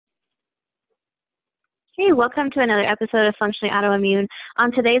Hey, welcome to another episode of Functionally Autoimmune.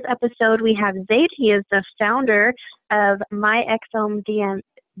 On today's episode, we have Zaid. He is the founder of MyExome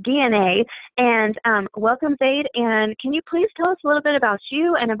DNA. And welcome, Zaid. And can you please tell us a little bit about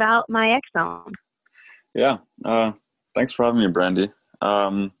you and about MyExome? Yeah, thanks for having me, Brandy.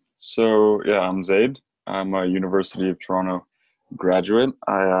 I'm Zaid. I'm a University of Toronto graduate.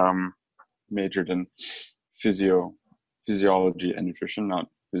 I majored in physiology and nutrition, not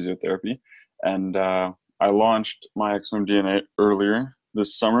physiotherapy. And I launched MyExome DNA earlier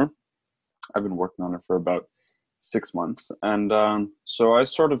this summer. I've been working on it for about 6 months. And so I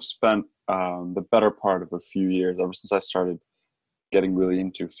sort of spent the better part of a few years, ever since I started getting really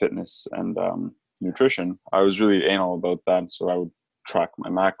into fitness and nutrition. I was really anal about that. So I would track my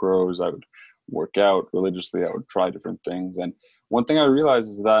macros, I would work out religiously, I would try different things. And one thing I realized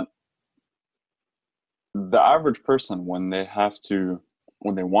is that the average person, when they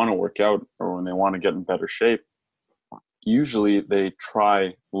want to work out or when they want to get in better shape, usually they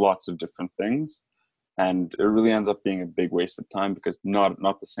try lots of different things, and it really ends up being a big waste of time because not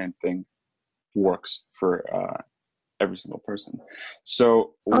the same thing works for every single person.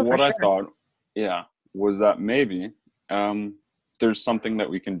 So I thought, was that maybe there's something that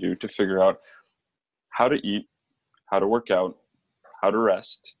we can do to figure out how to eat, how to work out, how to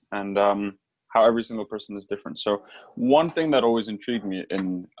rest, and how every single person is different. So one thing that always intrigued me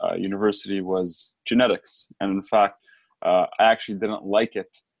in university was genetics. And in fact, I actually didn't like it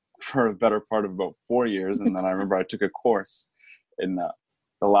for a better part of about 4 years. And then I remember I took a course in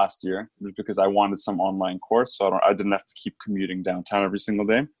the last year just because I wanted some online course. So I didn't have to keep commuting downtown every single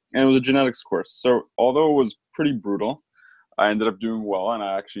day. And it was a genetics course. So although it was pretty brutal, I ended up doing well, and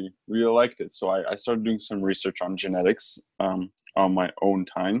I actually really liked it. So I started doing some research on genetics on my own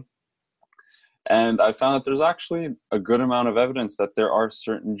time. And I found that there's actually a good amount of evidence that there are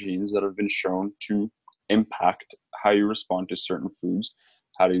certain genes that have been shown to impact how you respond to certain foods,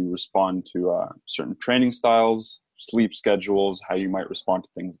 how do you respond to certain training styles, sleep schedules, how you might respond to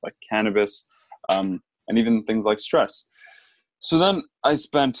things like cannabis, and even things like stress. So then I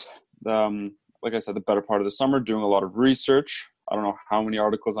spent, like I said, the better part of the summer doing a lot of research. I don't know how many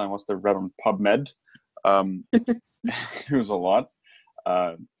articles I must have read on PubMed. It was a lot.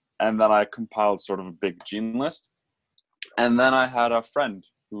 And then I compiled sort of a big gene list. And then I had a friend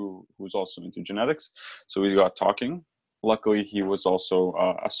who was also into genetics. So we got talking. Luckily, he was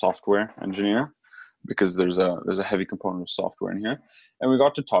also a software engineer, because there's a heavy component of software in here. And we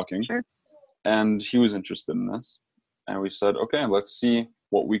got to talking. Sure. And he was interested in this. And we said, okay, let's see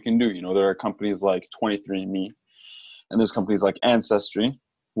what we can do. You know, there are companies like 23andMe, and there's companies like Ancestry,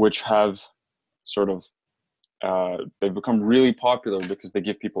 which have sort of they've become really popular because they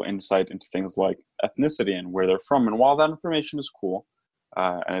give people insight into things like ethnicity and where they're from. And while that information is cool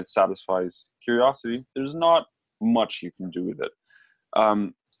and it satisfies curiosity, there's not much you can do with it.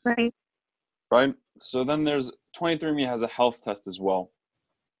 Right. So then there's 23andMe has a health test as well.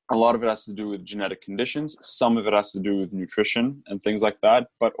 A lot of it has to do with genetic conditions. Some of it has to do with nutrition and things like that.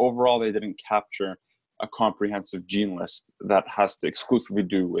 But overall, they didn't capture a comprehensive gene list that has to exclusively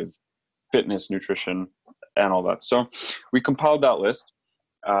do with fitness, nutrition, and all that. So we compiled that list.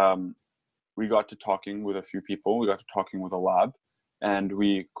 We got to talking with a few people. We got to talking with a lab, and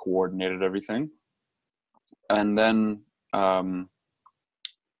we coordinated everything. And then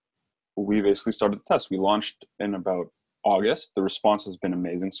we basically started the test. We launched in about August. The response has been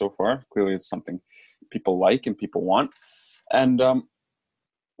amazing so far. Clearly, it's something people like and people want. And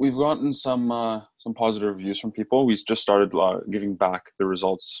we've gotten some positive reviews from people. We just started giving back the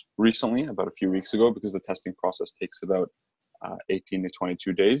results recently, about a few weeks ago, because the testing process takes about 18 to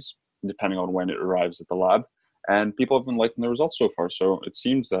 22 days, depending on when it arrives at the lab. And people have been liking the results so far. So it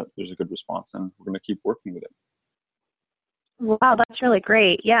seems that there's a good response, and we're going to keep working with it. Wow, that's really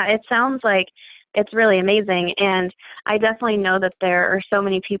great. Yeah, it sounds like it's really amazing. And I definitely know that there are so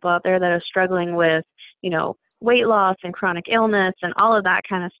many people out there that are struggling with, weight loss and chronic illness and all of that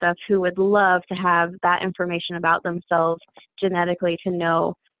kind of stuff, who would love to have that information about themselves genetically to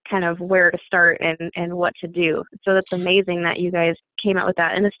know kind of where to start and what to do. So that's amazing that you guys came out with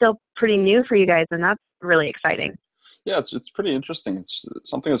that. And it's still pretty new for you guys, and that's really exciting. Yeah, it's pretty interesting. It's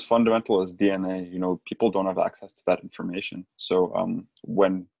something as fundamental as DNA. People don't have access to that information. So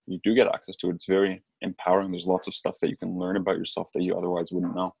when you do get access to it, it's very empowering. There's lots of stuff that you can learn about yourself that you otherwise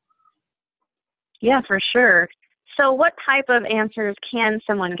wouldn't know. Yeah, for sure. So what type of answers can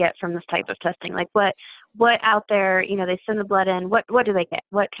someone get from this type of testing? Like what out there, they send the blood in, what do they get?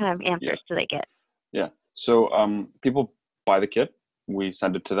 What kind of answers do they get? Yeah. So people buy the kit. We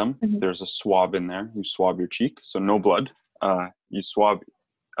send it to them. Mm-hmm. There's a swab in there. You swab your cheek. So no blood. You swab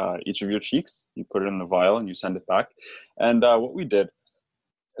each of your cheeks. You put it in the vial and you send it back. And what we did,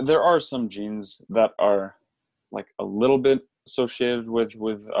 there are some genes that are like a little bit associated with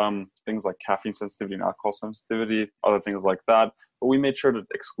things like caffeine sensitivity and alcohol sensitivity, other things like that. But we made sure to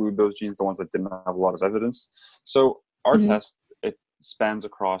exclude those genes, the ones that didn't have a lot of evidence. So our Mm-hmm. test, it spans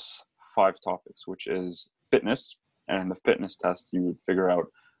across 5 topics, which is fitness. And in the fitness test, you would figure out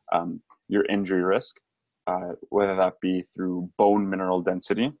your injury risk, whether that be through bone mineral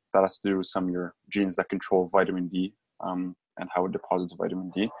density. That has to do with some of your genes that control vitamin D, and how it deposits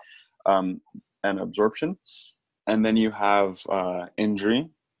vitamin D, and absorption. And then you have injury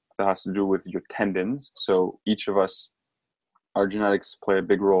that has to do with your tendons. So each of us, our genetics play a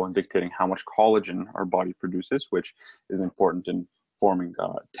big role in dictating how much collagen our body produces, which is important in forming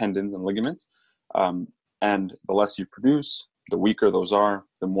tendons and ligaments. And the less you produce, the weaker those are,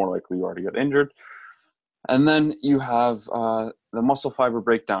 the more likely you are to get injured. And then you have the muscle fiber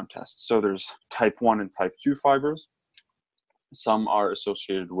breakdown test. So there's type 1 and type 2 fibers. Some are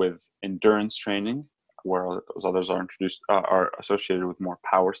associated with endurance training, where those others are associated with more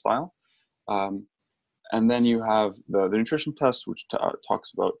power style. And then you have the nutrition test, which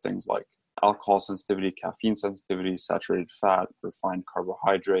talks about things like alcohol sensitivity, caffeine sensitivity, saturated fat, refined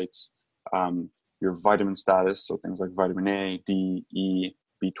carbohydrates, your vitamin status, so things like vitamin A, D, E,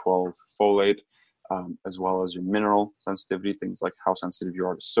 B12, folate, as well as your mineral sensitivity, things like how sensitive you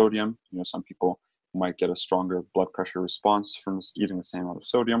are to sodium. Some people might get a stronger blood pressure response from eating the same amount of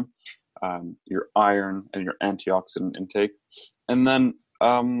sodium, your iron and your antioxidant intake. And then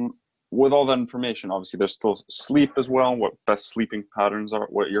with all that information, obviously there's still sleep as well, what your best sleeping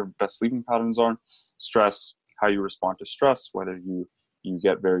patterns are, stress, how you respond to stress, whether you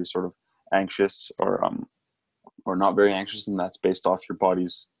get very sort of anxious or not very anxious, and that's based off your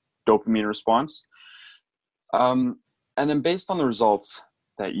body's dopamine response. And then based on the results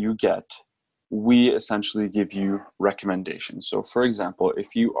that you get, we essentially give you recommendations. So for example,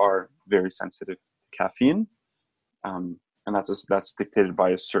 if you are very sensitive to caffeine, and that's dictated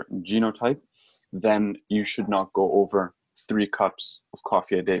by a certain genotype, then you should not go over 3 cups of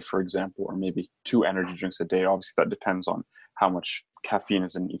coffee a day, for example, or maybe 2 energy drinks a day. Obviously, that depends on how much caffeine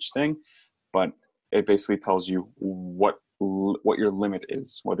is in each thing, but it basically tells you what your limit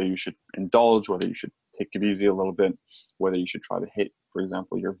is, whether you should indulge, whether you should take it easy a little bit, whether you should try to hit, for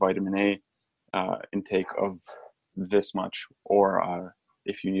example, your vitamin A intake of this much, or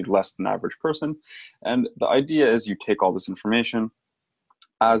if you need less than the average person. And the idea is you take all this information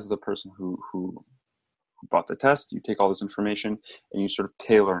as the person who bought the test, you take all this information and you sort of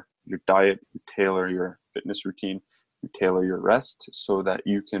tailor your diet, you tailor your fitness routine, you tailor your rest so that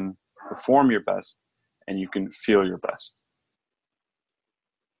you can perform your best and you can feel your best.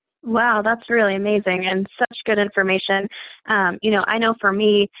 Wow, that's really amazing and such good information. I know for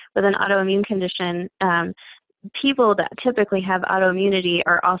me with an autoimmune condition, people that typically have autoimmunity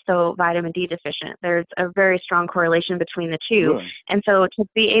are also vitamin D deficient. There's a very strong correlation between the two. Really? And so to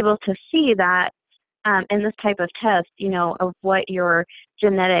be able to see that in this type of test, of what your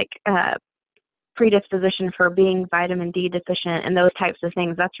genetic predisposition for being vitamin D deficient and those types of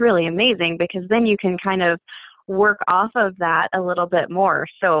things, that's really amazing, because then you can kind of work off of that a little bit more.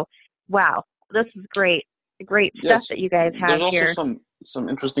 So, wow, this is great stuff that you guys have there's here. also some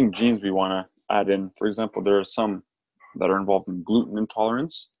interesting genes we want to add in. For example, there are some that are involved in gluten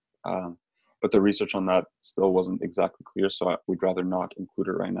intolerance, but the research on that still wasn't exactly clear, so we'd rather not include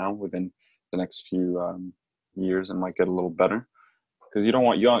it right now. Within the next few years, it might get a little better, because you don't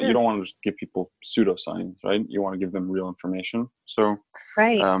want to just give people pseudoscience, right? You want to give them real information. So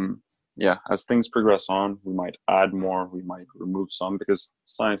right. As things progress on, we might add more, we might remove some, because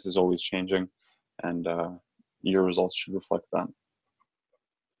science is always changing, and your results should reflect that.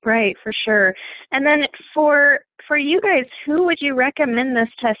 Right, for sure. And then for you guys, who would you recommend this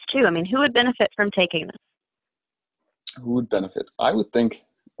test to? I mean, who would benefit from taking this? Who would benefit? I would think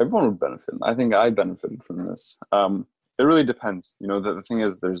everyone would benefit. I think I benefited from this. It really depends. The thing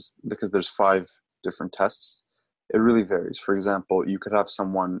is, there's 5 different tests. It really varies. For example, you could have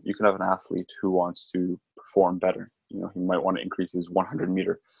an athlete who wants to perform better. He might want to increase his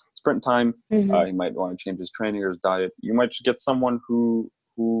 100-meter sprint time. Mm-hmm. He might want to change his training or his diet. You might just get someone who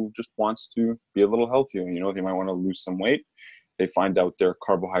just wants to be a little healthier. They might want to lose some weight. They find out they're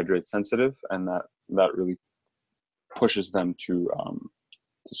carbohydrate sensitive, and that really pushes them to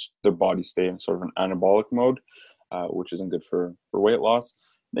their body stay in sort of an anabolic mode, which isn't good for weight loss.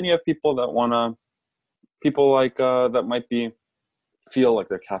 Then you have people that that might feel like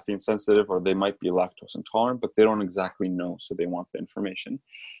they're caffeine sensitive, or they might be lactose intolerant, but they don't exactly know, so they want the information.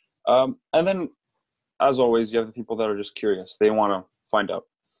 And then, as always, you have the people that are just curious. They want to find out.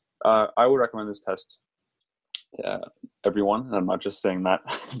 I would recommend this test to everyone, and I'm not just saying that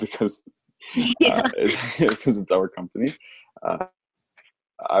because Yeah. because it's our company. Uh,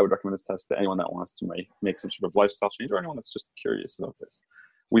 I would recommend this test to anyone that wants to make some sort of lifestyle change, or anyone that's just curious about this.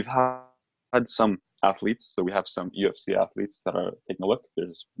 We've had some athletes, so we have some UFC athletes that are taking a look.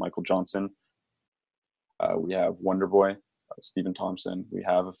 There's Michael Johnson. We have Wonder Boy, Stephen Thompson. We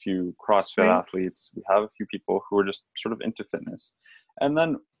have a few CrossFit Right. athletes. We have a few people who are just sort of into fitness. And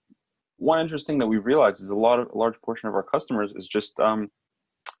then one interesting that we've realized is a large portion of our customers is just, they're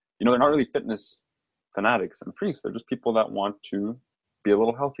not really fitness fanatics and freaks. They're just people that want to be a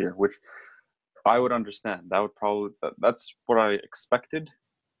little healthier, which I would understand. That's what I expected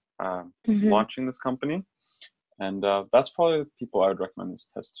Hmm. launching this company. And that's probably the people I would recommend this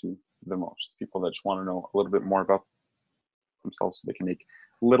test to the most. People that just want to know a little bit more about themselves so they can make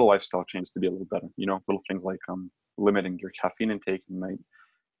little lifestyle changes to be a little better. Little things like limiting your caffeine intake might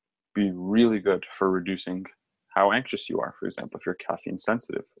be really good for reducing how anxious you are, for example, if you're caffeine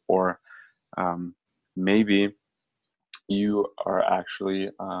sensitive, or maybe you are actually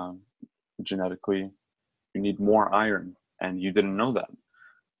genetically, you need more iron and you didn't know that.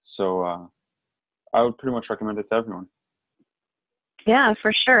 So I would pretty much recommend it to everyone. Yeah,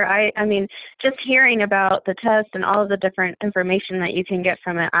 for sure. I mean, just hearing about the test and all of the different information that you can get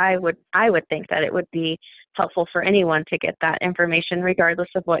from it, I would think that it would be helpful for anyone to get that information, regardless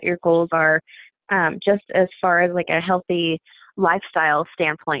of what your goals are. Just as far as like a healthy lifestyle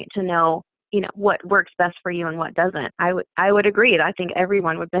standpoint, to know, what works best for you and what doesn't. I would agree. I think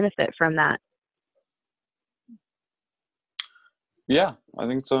everyone would benefit from that. Yeah, I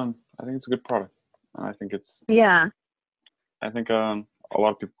think it's a good product. And Yeah. I think a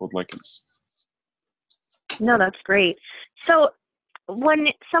lot of people would like it. No, that's great. So when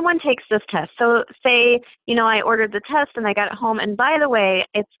someone takes this test, so say, I ordered the test and I got it home, and by the way,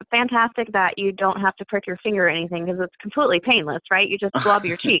 it's fantastic that you don't have to prick your finger or anything because it's completely painless, right? You just swab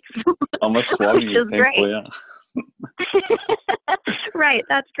your cheeks, Unless which swabbing you, is great. thankfully, yeah. Right,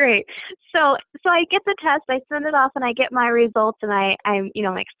 that's great. So I get the test, I send it off, and I get my results, and I'm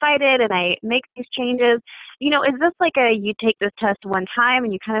excited, and I make these changes. Is this like you take this test one time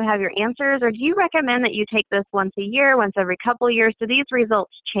and you kind of have your answers, or do you recommend that you take this once a year, once every couple of years? Do these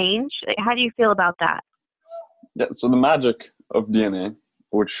results change? How do you feel about that? Yeah, so the magic of DNA,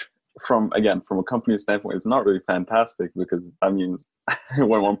 which from a company standpoint, it's not really fantastic because that means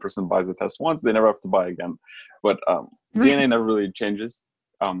when one person buys the test once, they never have to buy again. But DNA never really changes.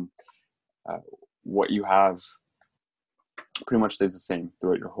 Um, uh, what you have pretty much stays the same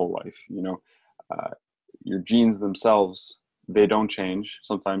throughout your whole life. Your genes themselves, they don't change.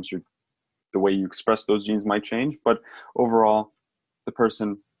 Sometimes the way you express those genes might change, but overall, the person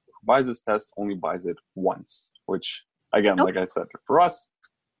who buys this test only buys it once, which, again, like I said, for us,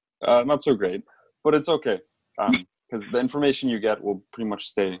 not so great, but it's okay because the information you get will pretty much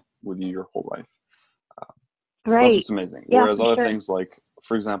stay with you your whole life. That's Right. what's amazing. Yeah, Whereas for other sure. things like,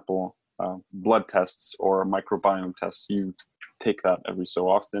 for example, blood tests or microbiome tests, you take that every so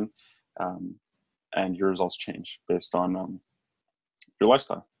often, um, and your results change based on your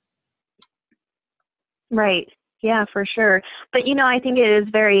lifestyle. Right. Yeah, for sure. But I think it is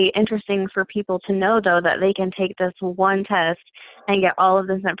very interesting for people to know, though, that they can take this one test and get all of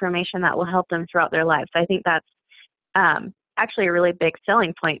this information that will help them throughout their lives. I think that's actually a really big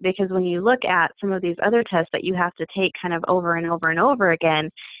selling point, because when you look at some of these other tests that you have to take kind of over and over and over again,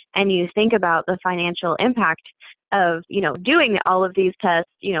 and you think about the financial impact of, doing all of these tests,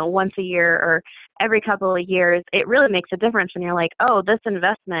 once a year or every couple of years, it really makes a difference when you're like, oh, this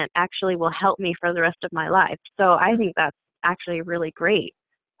investment actually will help me for the rest of my life. So I think that's actually really great.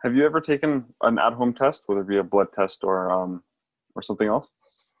 Have you ever taken an at-home test, whether it be a blood test or something else?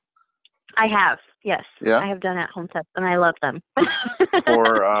 I have, yes. Yeah. I have done at-home tests, and I love them.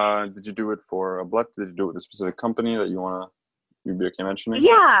 Did you do it for a blood? Did you do it with a specific company that you'd be okay mentioning?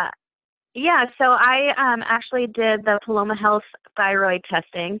 Yeah. Yeah, so I actually did the Paloma Health thyroid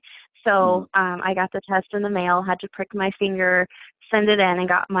testing. Mm-hmm. So I got the test in the mail, had to prick my finger, send it in, and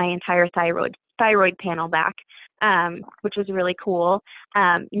got my entire thyroid panel back, which was really cool.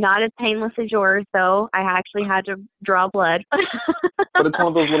 Not as painless as yours, though. I actually had to draw blood. But it's one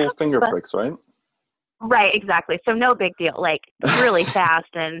of those little finger But pricks, right? right, exactly. So no big deal. Like really fast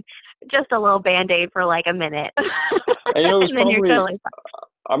and just a little Band-Aid for like a minute, And it was and then you're probably, totally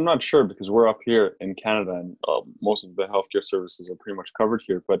I'm not sure because we're up here in Canada and most of the healthcare services are pretty much covered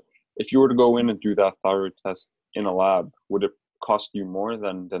here. But if you were to go in and do that thyroid test in a lab, would it cost you more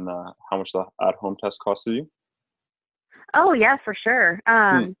than how much the at-home test costed you? Oh yeah, for sure.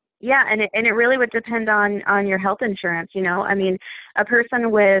 Hmm. Yeah, and it really would depend on your health insurance, you know. I mean, a person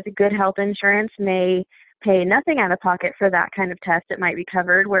with good health insurance may pay nothing out of pocket for that kind of test. It might be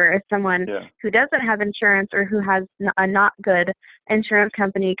covered, whereas someone Yeah. who doesn't have insurance or who has a not good insurance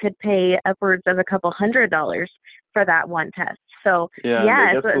company could pay upwards of a couple $100s for that one test. So, Yeah, and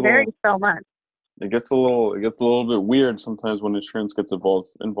yeah, it varies so much. it gets a little bit weird sometimes when insurance gets involved.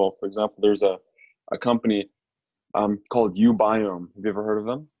 For example, there's a company called Ubiome. Have you ever heard of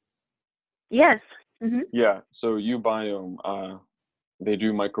them? Yes. Mhm. Yeah, so Ubiome, they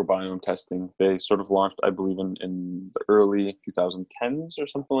do microbiome testing. They sort of launched, I believe, in the early 2010s or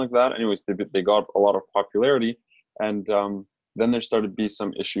something like that. Anyways, they got a lot of popularity, and then there started to be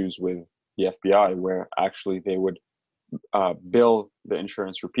some issues with the FBI where actually they would bill the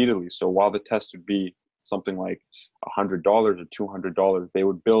insurance repeatedly. So while the test would be something like $100 or $200, they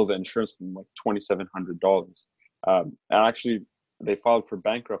would bill the insurance like $2,700. And actually, they filed for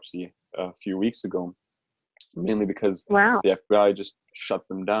bankruptcy a few weeks ago, mainly because Wow. the FBI just shut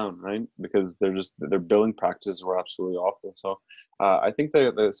them down, right? Because their billing practices were absolutely awful. So I think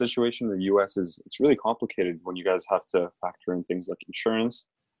the situation in the U.S. it's really complicated when you guys have to factor in things like insurance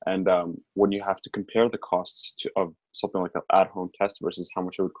and when you have to compare the costs of something like an at-home test versus how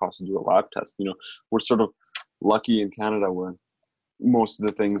much it would cost to do a lab test. You know, we're sort of lucky in Canada where most of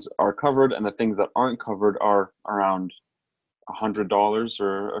the things are covered, and the things that aren't covered are around $100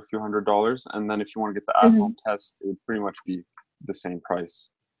 or a few $100s, and then if you want to get the Mhm. at-home test, it would pretty much be the same price.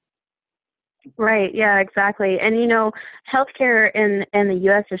 Right. Yeah, exactly. And you know, healthcare in the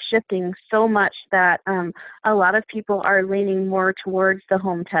U.S. is shifting so much that a lot of people are leaning more towards the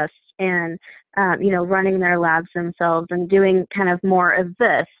home tests and you know, running their labs themselves and doing kind of more of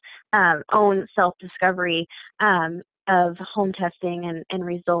this own self-discovery of home testing and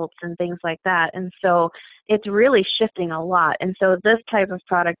results and things like that. And so it's really shifting a lot. And so this type of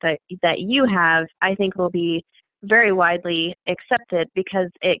product that you have, I think, will be very widely accepted because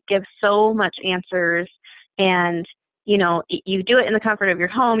it gives so much answers, and you know, you do it in the comfort of your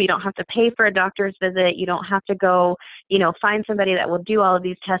home. You don't have to pay for a doctor's visit. You don't have to go, you know, find somebody that will do all of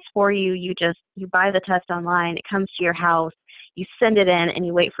these tests for you. You buy the test online. It comes to your house. You send it in and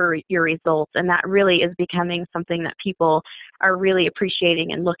you wait for your results, and that really is becoming something that people are really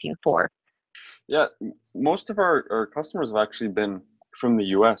appreciating and looking for. Yeah, most of our customers have actually been from the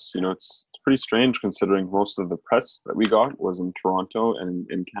US. You know, it's pretty strange considering most of the press that we got was in Toronto and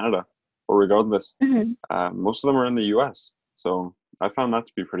in Canada. But regardless, Mhm. most of them are in the US. So I found that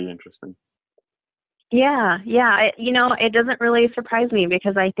to be pretty interesting. Yeah, yeah. You know, it doesn't really surprise me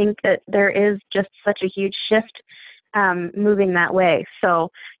because I think that there is just such a huge shift moving that way. So,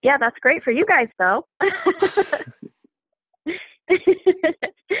 yeah, that's great for you guys, though.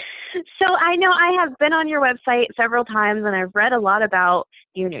 So I know I have been on your website several times and I've read a lot about,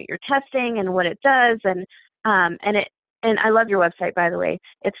 you know, your testing and what it does, and it and I love your website, by the way.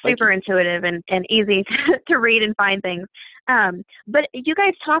 It's Thank you. super intuitive and easy to read and find things. But you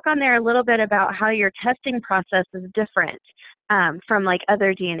guys talk on there a little bit about how your testing process is different from like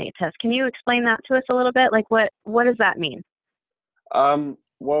other DNA tests. Can you explain that to us a little bit? Like what does that mean?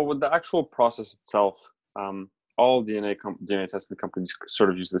 Well, with the actual process itself, all DNA testing companies sort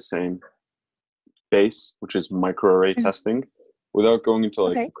of use the same base, which is microarray Mhm. testing. Without going into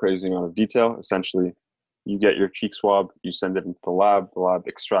like Okay. a crazy amount of detail, essentially, you get your cheek swab, you send it into the lab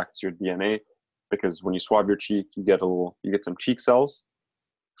extracts your DNA because when you swab your cheek, you get some cheek cells.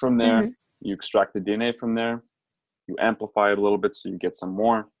 From there, Mhm. you extract the DNA from there, you amplify it a little bit so you get some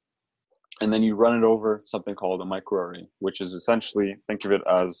more, and then you run it over something called a microarray, which is essentially, think of it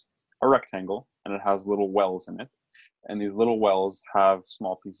as a rectangle, and it has little wells in it. And these little wells have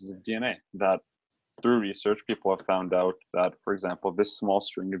small pieces of DNA that, through research, people have found out that, for example, this small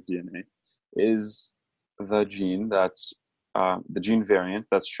string of DNA is the gene variant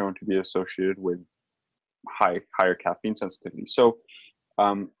that's shown to be associated with higher caffeine sensitivity. So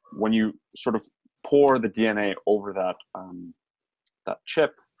when you sort of pour the DNA over that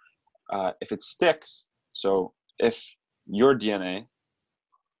chip, if it sticks, so if your DNA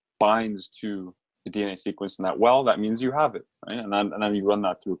binds to the DNA sequence in that well, that means you have it, right? And then you run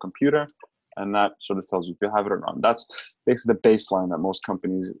that through a computer, and that sort of tells you if you have it or not. That's basically the baseline that most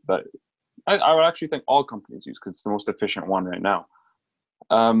companies that I would actually think all companies use because it's the most efficient one right now.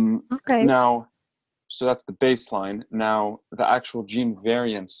 Okay. Now, so that's the baseline. Now, the actual gene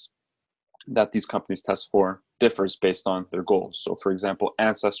variants that these companies test for differs based on their goals. So, for example,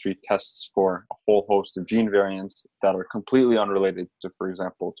 Ancestry tests for a whole host of gene variants that are completely unrelated to, for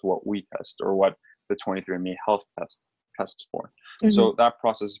example, to what we test or what the 23andMe Health tests for. Mhm. So that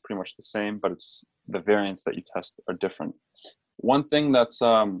process is pretty much the same, but it's the variants that you test are different. One thing that's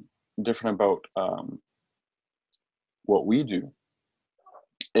different about what we do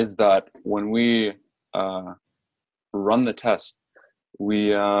is that when we run the test,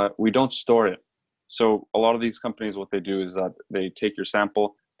 we don't store it. So a lot of these companies, what they do is that they take your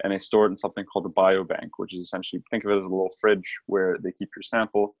sample and they store it in something called a biobank, which is essentially, think of it as a little fridge where they keep your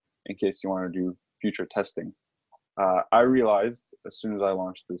sample in case you want to do future testing. I realized as soon as I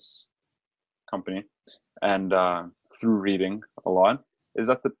launched this company and through reading a lot is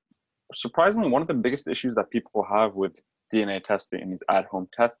that surprisingly, one of the biggest issues that people have with DNA testing and these at-home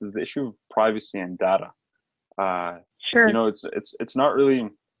tests is the issue of privacy and data. Sure. You know, it's not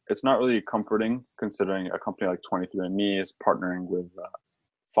really comforting considering a company like 23andMe is partnering with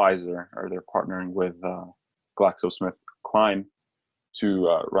Pfizer, or they're partnering with GlaxoSmithKline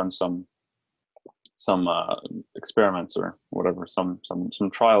to run some experiments or whatever, some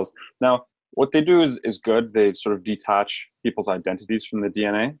trials. Now, what they do is good. They sort of detach people's identities from the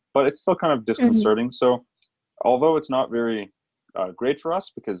DNA, but it's still kind of disconcerting. Mm-hmm. So, although it's not very great for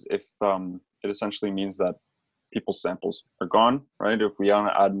us, because if it essentially means that people's samples are gone, right? If we want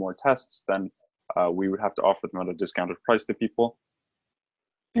to add more tests, then we would have to offer them at a discounted price to people.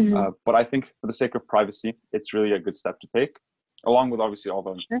 Mm-hmm. But I think for the sake of privacy, it's really a good step to take, along with obviously all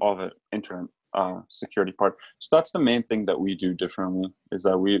the internet security part. So that's the main thing that we do differently, is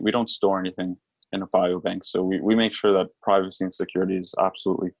that we don't store anything in a biobank. So we make sure that privacy and security is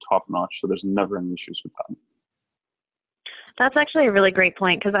absolutely top notch. So there's never any issues with that. That's actually a really great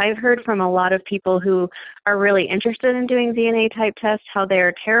point, because I've heard from a lot of people who are really interested in doing DNA type tests how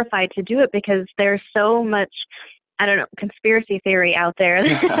they're terrified to do it because there's so much, I don't know, conspiracy theory out there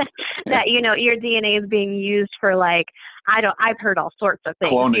that, you know, your DNA is being used for, like, I've heard all sorts of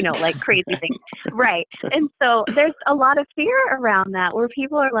things, Cloning. you know, like crazy things. Right. And so there's a lot of fear around that, where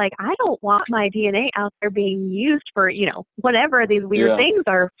people are like, I don't want my DNA out there being used for, you know, whatever these weird things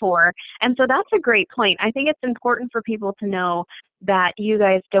are for. And so that's a great point. I think it's important for people to know that you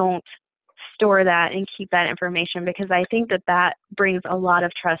guys don't store that and keep that information, because I think that brings a lot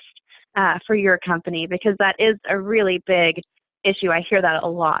of trust for your company, because that is a really big issue. I hear that a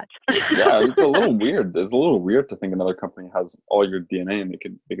lot. Yeah, it's a little weird. It's a little weird to think another company has all your DNA and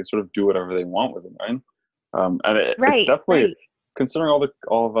they can sort of do whatever they want with it, right? And it's definitely considering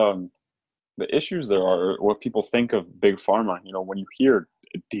all of the issues there are, or what people think of big pharma. You know, when you hear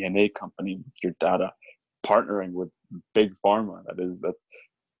a DNA company with your data partnering with big pharma, that's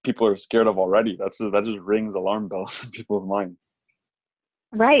people are scared of already. That just rings alarm bells in people's minds.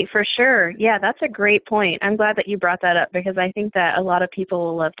 Right, for sure. Yeah, that's a great point. I'm glad that you brought that up, because I think that a lot of people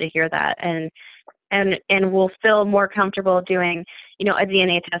will love to hear that and will feel more comfortable doing, you know, a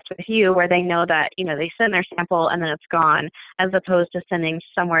DNA test with you, where they know that, you know, they send their sample and then it's gone, as opposed to sending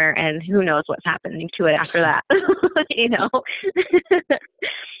somewhere and who knows what's happening to it after that, you know.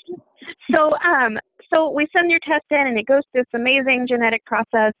 So we send your test in and it goes through this amazing genetic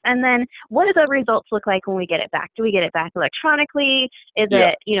process. And then what do the results look like when we get it back? Do we get it back electronically? Is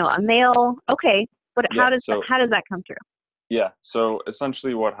it, you know, a mail? Okay. But how does that come through? Yeah. So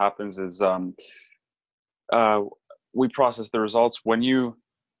essentially what happens is we process the results. When you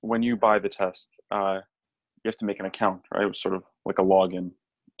buy the test, you have to make an account, right? It's sort of like a login.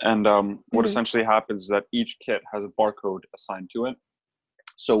 And what essentially happens is that each kit has a barcode assigned to it.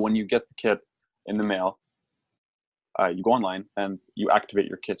 So when you get the kit in the mail, you go online and you activate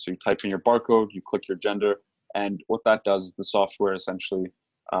your kit. So you type in your barcode, you click your gender, and what that does, the software essentially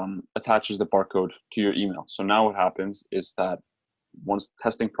attaches the barcode to your email. So now what happens is that once the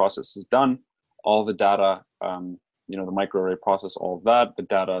testing process is done, all the data, you know, the microarray process, all of that, the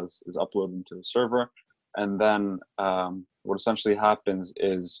data is uploaded into the server. And then what essentially happens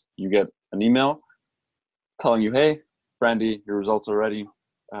is you get an email telling you, hey, Brandy, your results are ready.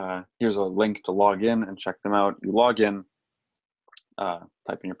 Here's a link to log in and check them out. You log in,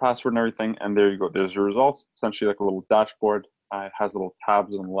 type in your password and everything, and there you go. There's your results. Essentially like a little dashboard. It has little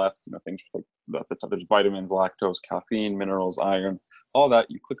tabs on the left, you know, things like there's vitamins, lactose, caffeine, minerals, iron, all that.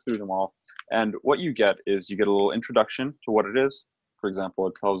 You click through them all, and what you get is you get a little introduction to what it is. For example,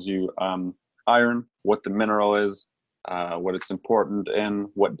 it tells you iron, what the mineral is, what it's important in,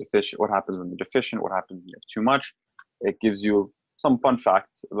 what happens when you're deficient, what happens when you have too much. It gives you some fun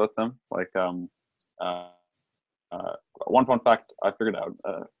facts about them, like one fun fact I figured out,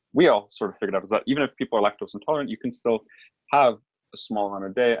 we all sort of figured out, is that even if people are lactose intolerant, you can still have a small amount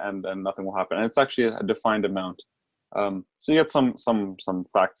a day and nothing will happen. And it's actually a defined amount. So you get some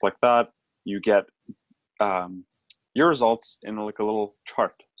facts like that. You get your results in like a little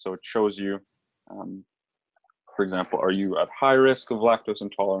chart. So it shows you, for example, are you at high risk of lactose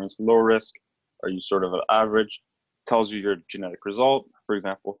intolerance, low risk? Are you sort of at average? Tells you your genetic result. for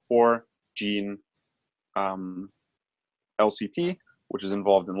example, for gene LCT, which is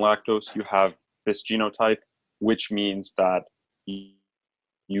involved in lactose, you have this genotype, which means that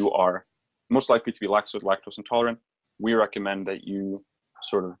you are most likely to be lactose intolerant. We recommend that you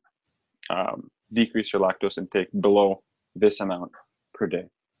sort of decrease your lactose intake below this amount per day.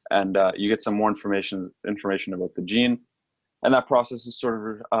 And you get some more information about the gene. And that process is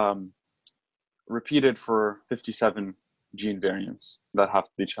sort of repeated for 57 gene variants that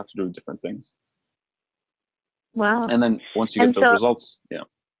each have to do different things. Wow. And then once you get those results,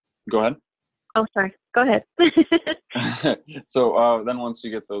 go ahead. Oh, sorry. Go ahead. So then once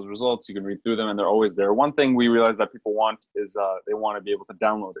you get those results, you can read through them, and they're always there. One thing we realize that people want is they want to be able to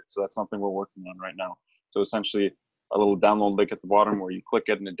download it. So that's something we're working on right now. So essentially a little download link at the bottom where you click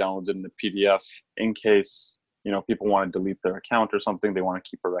it and it downloads it in the PDF in case, people want to delete their account or something. They want to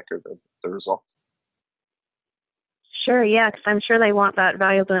keep a record of the results. Sure, yeah, because I'm sure they want that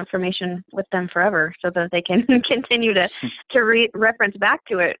valuable information with them forever so that they can continue to reference back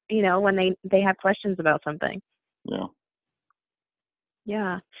to it, when they have questions about something. Yeah.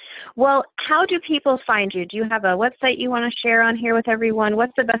 Yeah. Well, how do people find you? Do you have a website you want to share on here with everyone?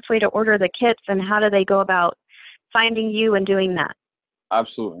 What's the best way to order the kits, and how do they go about finding you and doing that?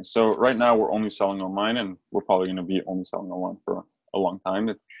 Absolutely. So right now we're only selling online, and we're probably going to be only selling online for a long time.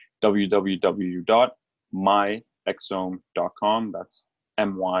 It's www.myexome.com. That's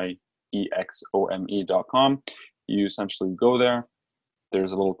myexome.com. You essentially go there.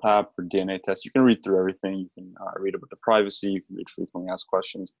 There's a little tab for DNA tests. You can read through everything. You can read about the privacy. You can read frequently asked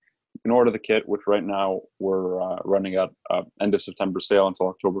questions. You can order the kit, which right now we're running at end of September sale until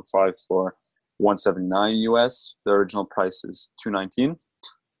October 5 for $179 US. The original price is $219.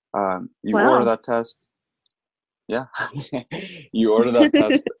 You order that test. Yeah, you order that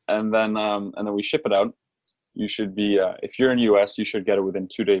test, and then we ship it out. You should be, if you're in the US, you should get it within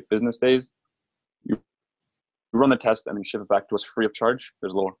 2 business days. You run the test and then ship it back to us free of charge.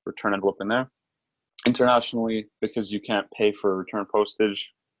 There's a little return envelope in there. Internationally, because you can't pay for return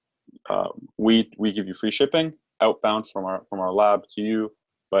postage, we give you free shipping outbound from our lab to you,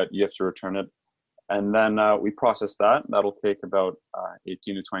 but you have to return it. And then we process that. That'll take about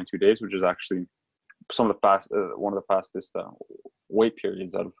 18 to 22 days, which is actually one of the fastest wait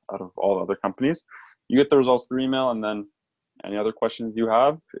periods out of all the other companies. You get the results through email, and then any other questions you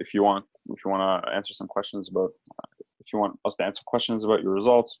have, if you want to answer some questions about, if you want us to answer questions about your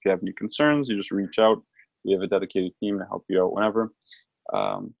results, if you have any concerns, you just reach out. We have a dedicated team to help you out whenever.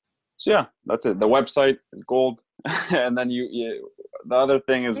 So yeah, that's it. The website is gold. And then the other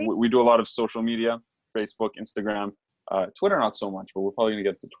thing is we do a lot of social media, Facebook, Instagram, Twitter, not so much, but we're probably going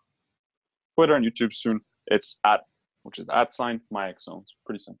to get to Twitter and YouTube soon. It's @myexome. It's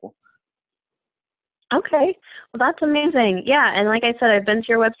pretty simple. Okay. Well, that's amazing. Yeah. And like I said, I've been to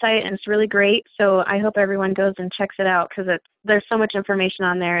your website and it's really great. So I hope everyone goes and checks it out because there's so much information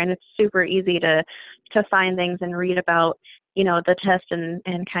on there and it's super easy to find things and read about, the test and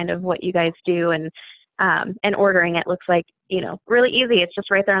kind of what you guys do. And ordering it looks like, really easy. It's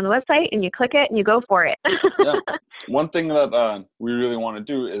just right there on the website and you click it and you go for it. Yeah. One thing that we really want to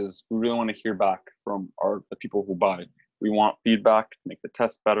do is we really want to hear back from the people who buy. We want feedback to make the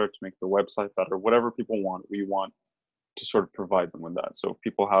test better, to make the website better, whatever people want. We want to sort of provide them with that. So if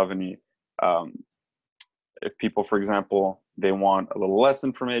people have any, if people, for example, they want a little less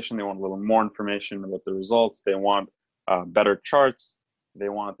information, they want a little more information about the results, they want better charts, they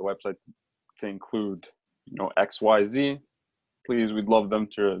want the website to include, X, Y, Z, please, we'd love them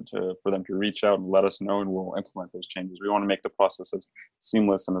for them to reach out and let us know, and we'll implement those changes. We want to make the process as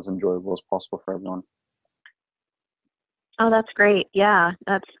seamless and as enjoyable as possible for everyone. Oh, that's great. Yeah,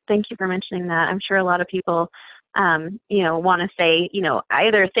 thank you for mentioning that. I'm sure a lot of people, want to say,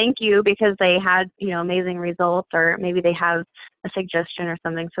 either thank you because they had, amazing results, or maybe they have a suggestion or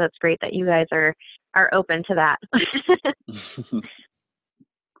something. So it's great that you guys are open to that.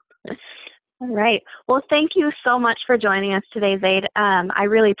 All right. Well, thank you so much for joining us today, Zaid. I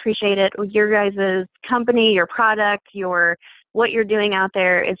really appreciate it. Your guys' company, your product, what you're doing out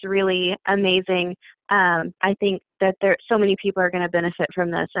there is really amazing. I think that so many people are going to benefit from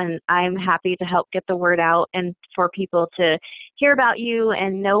this, and I'm happy to help get the word out and for people to hear about you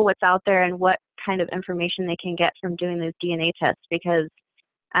and know what's out there and what kind of information they can get from doing those DNA tests, because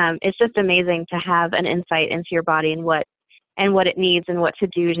it's just amazing to have an insight into your body and what it needs and what to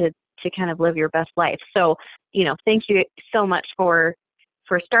do to kind of live your best life. So, thank you so much for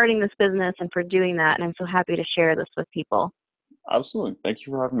starting this business and for doing that. And I'm so happy to share this with people. Absolutely. Thank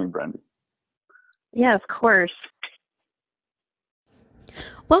you for having me, Brandy. Yeah, of course.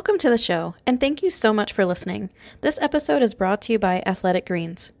 Welcome to the show, and thank you so much for listening. This episode is brought to you by Athletic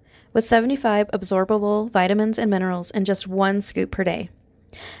Greens, with 75 absorbable vitamins and minerals in just 1 scoop per day.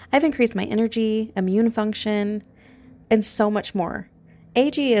 I've increased my energy, immune function, and so much more.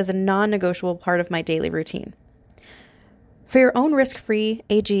 AG is a non-negotiable part of my daily routine. For your own risk-free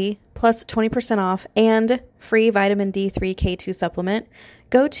AG plus 20% off and free vitamin D3 K2 supplement,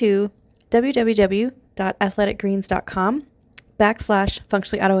 go to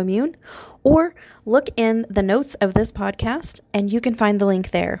www.athleticgreens.com/functionallyautoimmune or look in the notes of this podcast and you can find the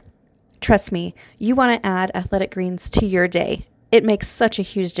link there. Trust me, you want to add Athletic Greens to your day. It makes such a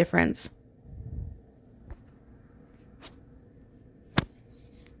huge difference.